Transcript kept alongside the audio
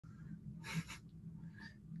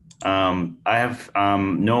I have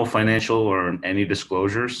no financial or any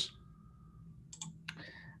disclosures.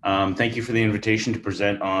 Thank you for the invitation to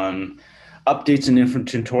present on updates in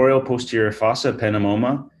infratentorial posterior fossa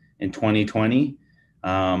ependymomas in 2020.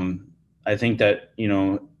 I think that,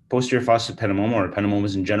 posterior fossa ependymoma or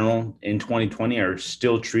ependymomas in general in 2020 are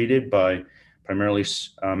still treated by primarily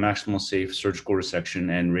maximal safe surgical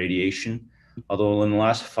resection and radiation. Although in the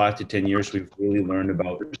last 5 to 10 years, we've really learned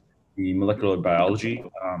about the molecular biology,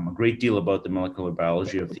 a great deal about the molecular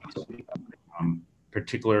biology of these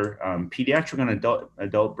particular pediatric and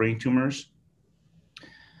adult brain tumors.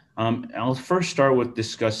 I'll first start with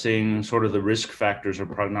discussing sort of the risk factors or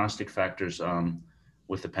prognostic factors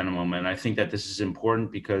with ependymoma. And I think that this is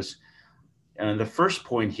important because the first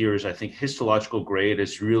point here is I think histological grade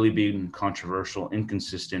has really been controversial,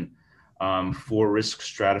 inconsistent for risk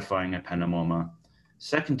stratifying ependymoma.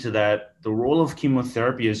 Second to that, the role of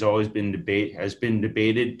chemotherapy has always been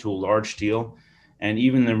debated to a large deal. And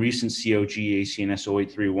even the recent COG ACNS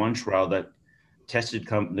 0831 trial that tested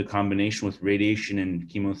the combination with radiation and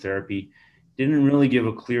chemotherapy didn't really give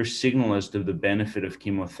a clear signal as to the benefit of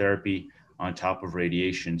chemotherapy on top of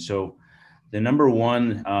radiation. So the number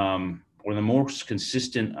one or the most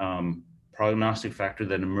consistent prognostic factor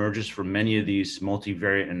that emerges from many of these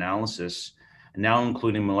multivariate analysis, now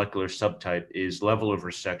including molecular subtype, is level of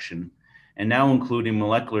resection. And now including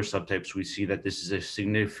molecular subtypes, we see that this is a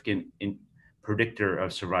significant predictor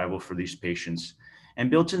of survival for these patients. And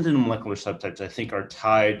built into the molecular subtypes, I think are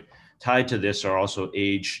tied to this are also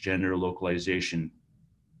age, gender, localization.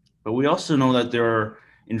 But we also know that there are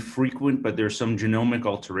infrequent, but there are some genomic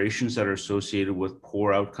alterations that are associated with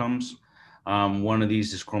poor outcomes. One of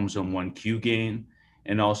these is chromosome 1q gain,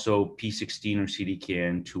 and also P16 or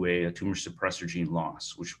CDKN2A, a tumor suppressor gene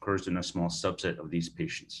loss, which occurs in a small subset of these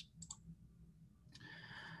patients.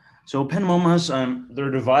 So ependymomas, they're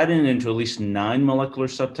divided into at least 9 molecular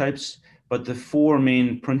subtypes, but the 4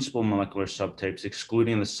 main principal molecular subtypes,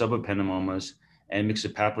 excluding the subependymomas and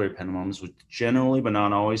myxopapillary ependymomas, which generally but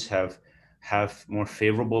not always have more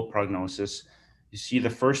favorable prognosis. You see the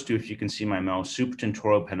first two, if you can see my mouse,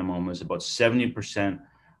 supratentorial ependymomas, about 70%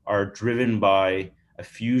 are driven by a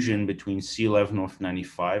fusion between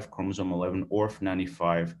C11orf95, chromosome 11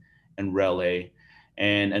 orf95, and REL-A.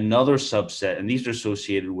 And another subset, and these are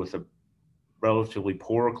associated with a relatively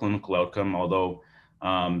poor clinical outcome, although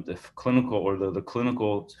the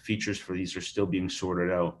clinical features for these are still being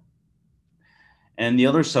sorted out. And the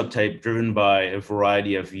other subtype driven by a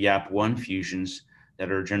variety of YAP1 fusions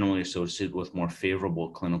that are generally associated with more favorable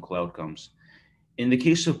clinical outcomes. In the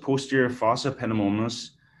case of posterior fossa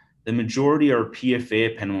ependymomas, the majority are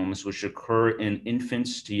PFA ependymomas, which occur in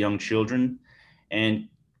infants to young children. And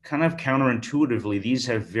kind of counterintuitively, these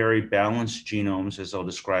have very balanced genomes, as I'll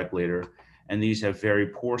describe later, and these have very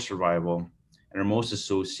poor survival and are most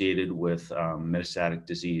associated with metastatic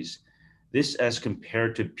disease. This as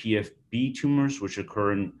compared to PFB tumors, which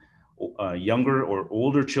occur in younger or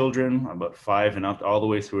older children, about 5 and up, all the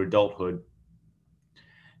way through adulthood.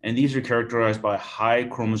 And these are characterized by high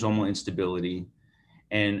chromosomal instability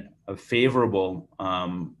and a favorable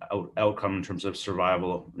outcome in terms of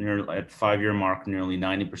survival. At 5-year mark, nearly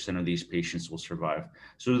 90% of these patients will survive.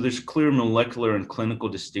 So there's clear molecular and clinical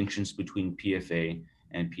distinctions between PFA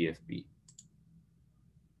and PFB.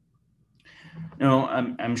 Now,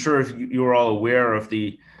 I'm sure if you're all aware of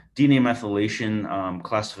the DNA methylation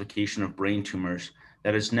classification of brain tumors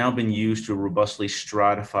that has now been used to robustly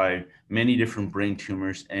stratify many different brain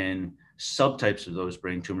tumors and subtypes of those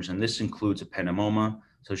brain tumors. And this includes ependymoma,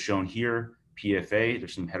 so shown here, PFA,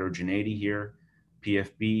 there's some heterogeneity here,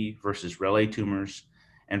 PFB versus REL-A tumors,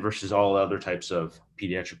 and versus all other types of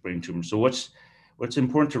pediatric brain tumors. So what's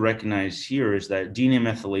important to recognize here is that DNA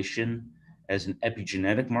methylation as an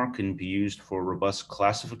epigenetic mark can be used for robust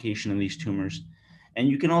classification of these tumors. And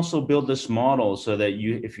you can also build this model so that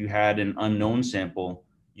if you had an unknown sample,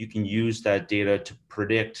 you can use that data to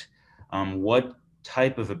predict what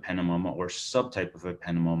type of ependymoma or subtype of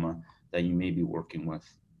ependymoma that you may be working with.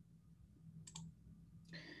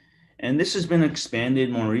 And this has been expanded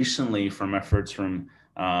more recently from efforts from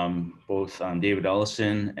both David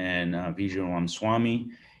Ellison and Vijay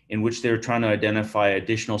Ramaswamy, in which they're trying to identify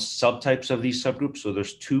additional subtypes of these subgroups. So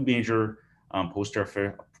there's 2 major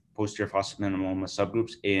posterior fossa ependymoma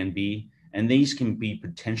subgroups, A and B, and these can be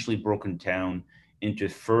potentially broken down into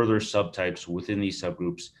further subtypes within these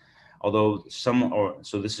subgroups. Although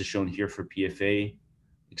so this is shown here for PFA,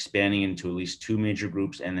 expanding into at least 2 major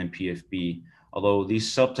groups, and then PFB. Although these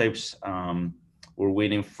subtypes we're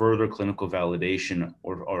waiting further clinical validation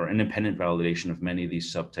or independent validation of many of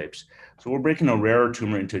these subtypes. So we're breaking a rarer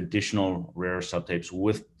tumor into additional rare subtypes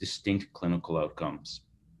with distinct clinical outcomes.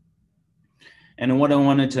 And what I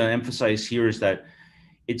wanted to emphasize here is that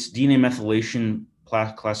it's DNA methylation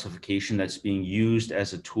classification that's being used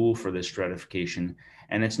as a tool for this stratification.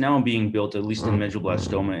 And it's now being built, at least in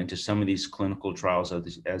medulloblastoma, into some of these clinical trials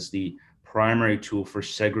as the primary tool for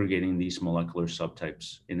segregating these molecular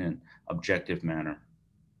subtypes in an objective manner.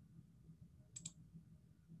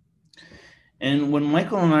 And when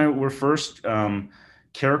Michael and I were first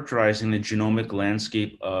characterizing the genomic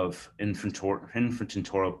landscape of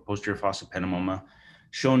infratentorial posterior fossa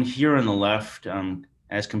shown here on the left,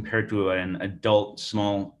 as compared to an adult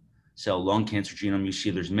small cell lung cancer genome, you see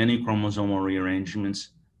there's many chromosomal rearrangements,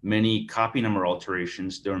 many copy number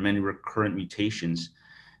alterations, there are many recurrent mutations.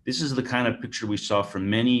 This is the kind of picture we saw from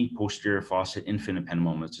many posterior fossa infant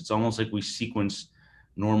ependymomas. It's almost like we sequenced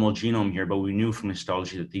normal genome here, but we knew from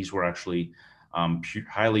histology that these were actually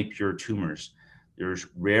highly pure tumors. There's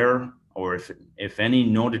rare, or if any,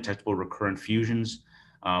 no detectable recurrent fusions.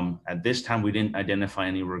 At this time, we didn't identify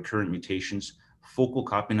any recurrent mutations, focal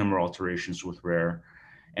copy number alterations with rare.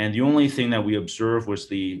 And the only thing that we observed was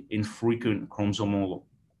the infrequent chromosomal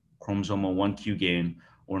 1q gain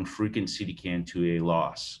or infrequent CDKN2A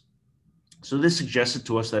loss. So this suggested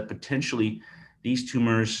to us that potentially these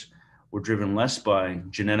tumors were driven less by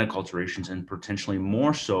genetic alterations and potentially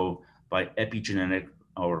more so by epigenetic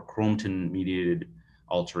or chromatin-mediated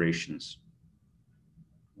alterations.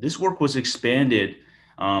 This work was expanded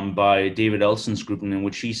by David Elson's group, in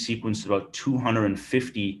which he sequenced about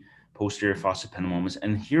 250 posterior fossa ependymomas,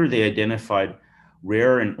 and here they identified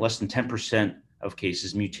rare in less than 10% of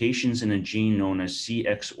cases mutations in a gene known as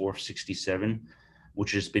CXORF67,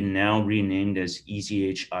 which has been now renamed as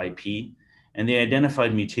EZHIP. And they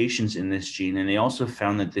identified mutations in this gene, and they also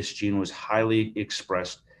found that this gene was highly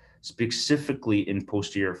expressed specifically in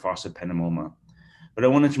posterior fossa ependymoma. But I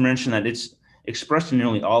wanted to mention that it's expressed in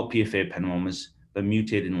nearly all PFA ependymomas, but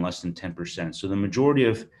mutated in less than 10%. So the majority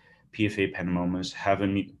of PFA ependymomas have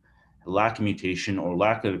a lack of mutation or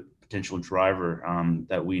lack of potential driver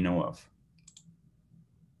that we know of.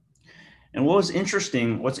 And what's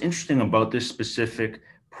interesting about this specific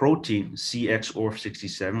protein,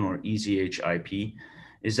 CXORF67 or EZHIP,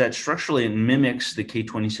 is that structurally it mimics the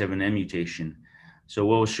K27M mutation. So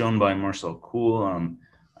what was shown by Marcel Kuhl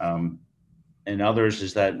and others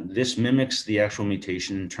is that this mimics the actual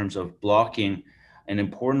mutation in terms of blocking an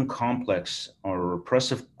important complex or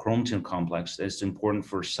repressive chromatin complex that's important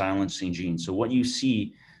for silencing genes. So what you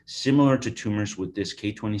see, similar to tumors with this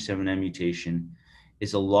K27M mutation,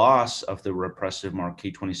 is a loss of the repressive mark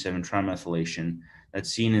K27 trimethylation that's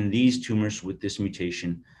seen in these tumors with this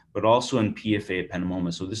mutation, but also in PFA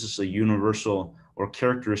ependymomas. So this is a universal or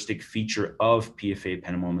characteristic feature of PFA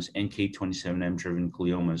ependymomas and K27M-driven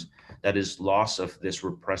gliomas, that is loss of this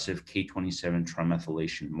repressive K27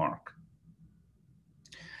 trimethylation mark.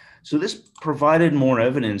 So this provided more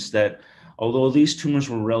evidence that although these tumors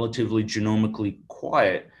were relatively genomically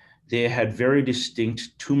quiet, they had very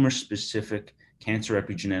distinct tumor-specific cancer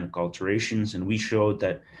epigenetic alterations, and we showed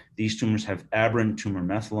that these tumors have aberrant tumor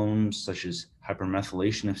methylomes, such as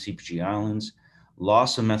hypermethylation of CpG islands,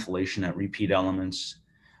 loss of methylation at repeat elements.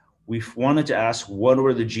 We wanted to ask what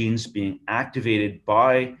were the genes being activated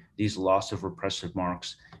by these loss of repressive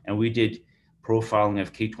marks, and we did profiling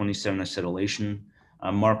of K27 acetylation,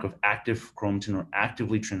 a mark of active chromatin or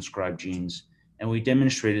actively transcribed genes, and we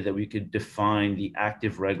demonstrated that we could define the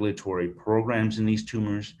active regulatory programs in these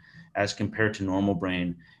tumors as compared to normal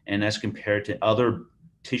brain and as compared to other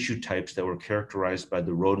tissue types that were characterized by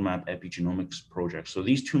the Roadmap Epigenomics project. So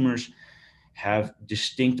these tumors have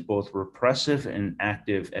distinct both repressive and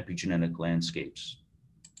active epigenetic landscapes.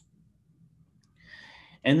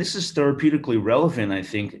 And this is therapeutically relevant, I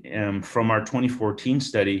think, from our 2014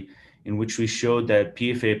 study in which we showed that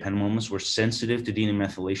PFA ependymomas were sensitive to DNA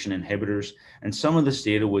methylation inhibitors, and some of this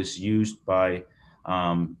data was used by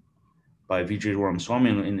Vijay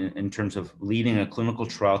Ramaswamy in terms of leading a clinical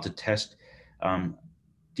trial to test DNA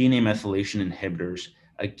methylation inhibitors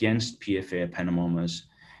against PFA ependymomas.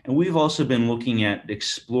 And we've also been looking at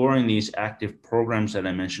exploring these active programs that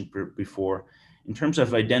I mentioned before in terms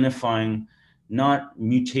of identifying not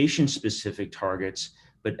mutation-specific targets,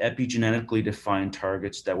 but epigenetically defined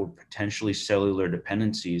targets that were potentially cellular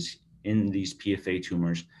dependencies in these PFA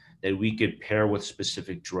tumors that we could pair with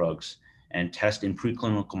specific drugs and test in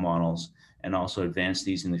preclinical models and also advance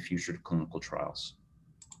these in the future to clinical trials.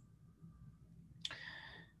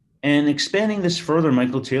 And expanding this further,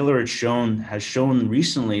 Michael Taylor has shown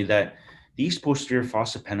recently that these posterior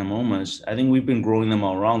fossa ependymomas, I think we've been growing them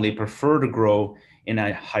all wrong. They prefer to grow in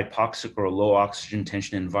a hypoxic or low oxygen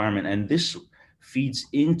tension environment. And this feeds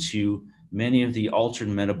into many of the altered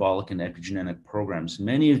metabolic and epigenetic programs.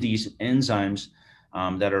 Many of these enzymes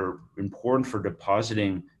that are important for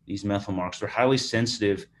depositing these methyl marks are highly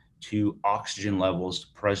sensitive to oxygen levels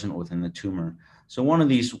present within the tumor. So one of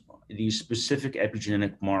these specific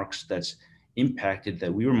epigenetic marks that's impacted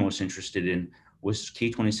that we were most interested in was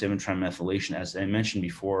K27 trimethylation. As I mentioned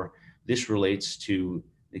before, this relates to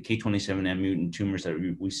the K27M mutant tumors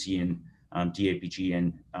that we see in DAPG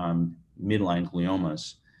and midline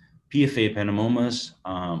gliomas. PFA ependymomas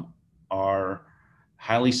are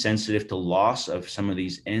highly sensitive to loss of some of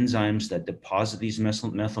these enzymes that deposit these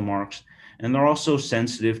methyl marks, and they're also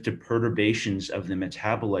sensitive to perturbations of the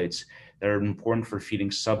metabolites that are important for feeding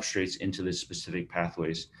substrates into the specific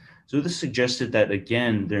pathways. So this suggested that,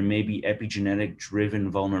 again, there may be epigenetic-driven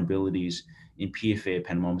vulnerabilities in PFA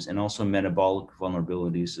ependymomas and also metabolic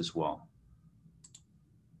vulnerabilities as well.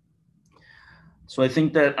 So I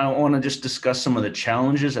think that I want to just discuss some of the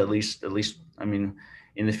challenges, at least, I mean,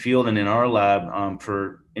 in the field and in our lab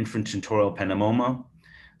for infratentorial ependymoma.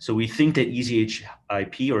 So we think that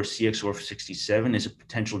EZHIP or CXOR67 is a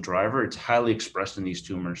potential driver. It's highly expressed in these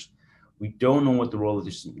tumors. We don't know what the role of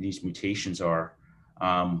these mutations are.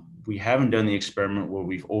 We haven't done the experiment where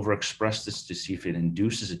we've overexpressed this to see if it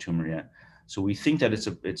induces a tumor yet. So we think that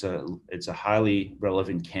it's a highly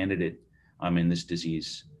relevant candidate in this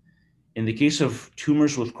disease. In the case of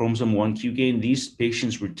tumors with chromosome 1q gain, these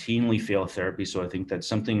patients routinely fail therapy. So I think that's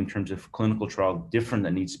something in terms of clinical trial different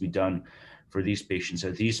that needs to be done for these patients.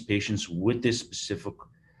 That these patients with this specific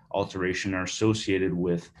alteration are associated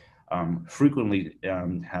with frequently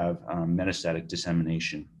have metastatic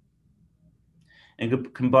dissemination.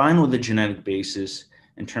 And combined with the genetic basis,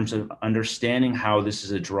 in terms of understanding how this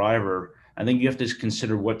is a driver, I think you have to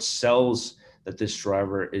consider what cells that this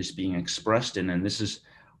driver is being expressed in. And this is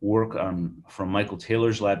work from Michael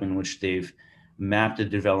Taylor's lab, in which they've mapped the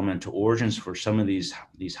developmental origins for some of these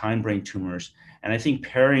hindbrain tumors. And I think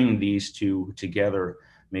pairing these two together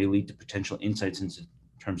may lead to potential insights into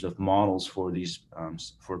terms of models for these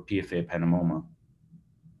for PFA ependymoma.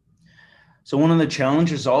 So one of the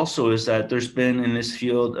challenges also is that there's been in this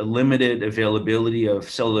field a limited availability of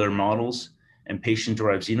cellular models and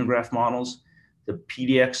patient-derived xenograft models. The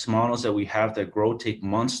PDX models that we have that grow take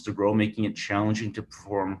months to grow, making it challenging to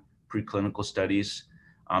perform preclinical studies.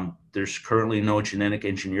 There's currently no genetic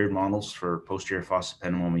engineered models for posterior fossa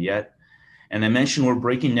ependymoma yet. And I mentioned we're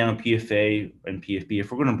breaking down PFA and PFB.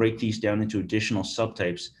 If we're going to break these down into additional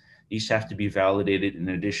subtypes, these have to be validated in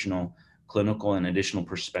additional clinical and additional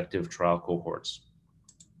prospective trial cohorts.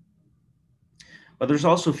 But there's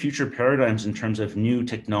also future paradigms in terms of new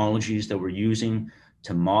technologies that we're using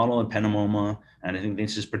to model ependymoma, and I think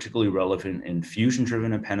this is particularly relevant in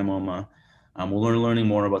fusion-driven ependymoma. We're learning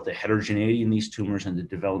more about the heterogeneity in these tumors and the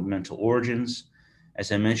developmental origins.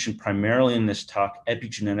 As I mentioned, primarily in this talk,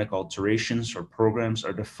 epigenetic alterations or programs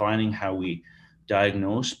are defining how we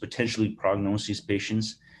diagnose, potentially prognose these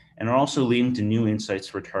patients, and are also leading to new insights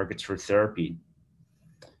for targets for therapy.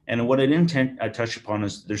 And what I didn't touch upon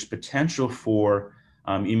is there's potential for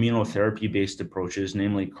immunotherapy-based approaches,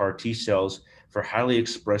 namely CAR T cells, for highly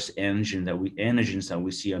expressed antigens that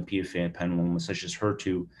we see on PFA ependymomas, such as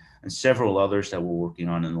HER2 and several others that we're working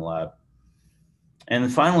on in the lab. And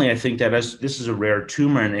then finally, I think that as this is a rare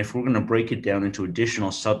tumor, and if we're going to break it down into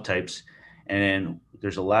additional subtypes, and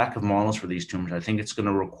there's a lack of models for these tumors, I think it's going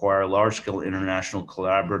to require large-scale international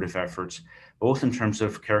collaborative efforts, both in terms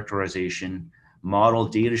of characterization, model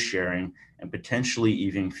data sharing, and potentially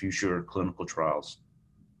even future clinical trials.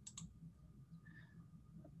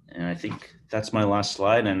 And I think that's my last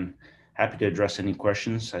slide, and happy to address any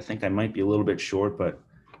questions. I think I might be a little bit short, but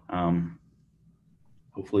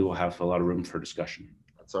hopefully we'll have a lot of room for discussion.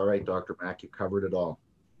 That's all right, Dr. Mack, you covered it all.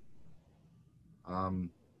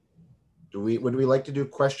 Would we like to do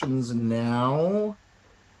questions now,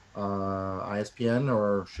 ISPN,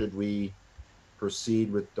 or should we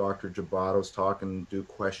proceed with Dr. Jabato's talk and do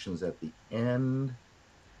questions at the end?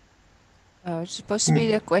 It's supposed to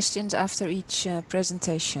be the questions after each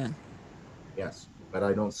presentation. Yes, but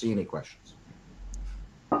I don't see any questions.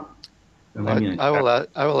 I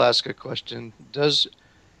will ask a question.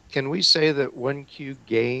 Can we say that 1Q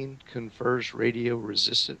gain confers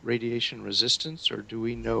radiation resistance, or do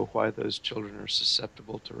we know why those children are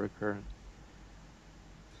susceptible to recurrence?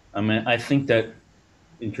 I mean, I think that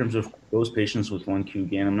in terms of those patients with 1Q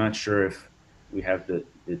gain, I'm not sure if we have the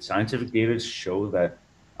scientific data to show that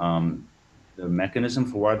the mechanism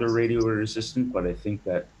for why they're radio resistant, but I think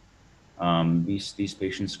that These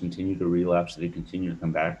patients continue to relapse, they continue to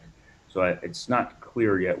come back. So it's not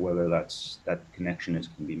clear yet whether that connection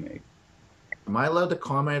can be made. Am I allowed to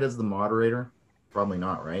comment as the moderator? Probably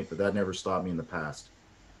not, right? But that never stopped me in the past.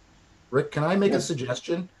 Rick, can I make a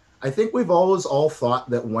suggestion? I think we've always all thought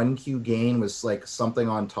that 1Q gain was like something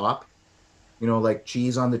on top, you know, like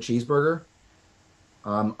cheese on the cheeseburger.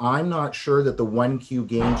 I'm not sure that the 1Q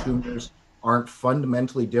gain tumors aren't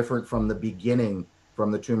fundamentally different from the beginning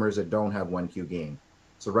from the tumors that don't have 1Q gain.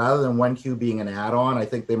 So rather than 1Q being an add-on, I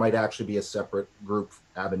think they might actually be a separate group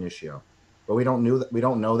ab initio. But we don't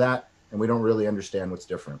know that, and we don't really understand what's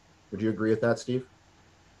different. Would you agree with that, Steve?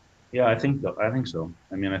 Yeah, I think so.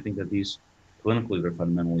 I mean, I think that these clinically they're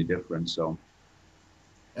fundamentally different. So,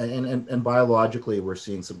 And biologically, we're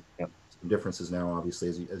seeing some yep. differences now, obviously,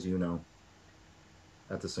 as you know,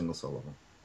 at the single cell level.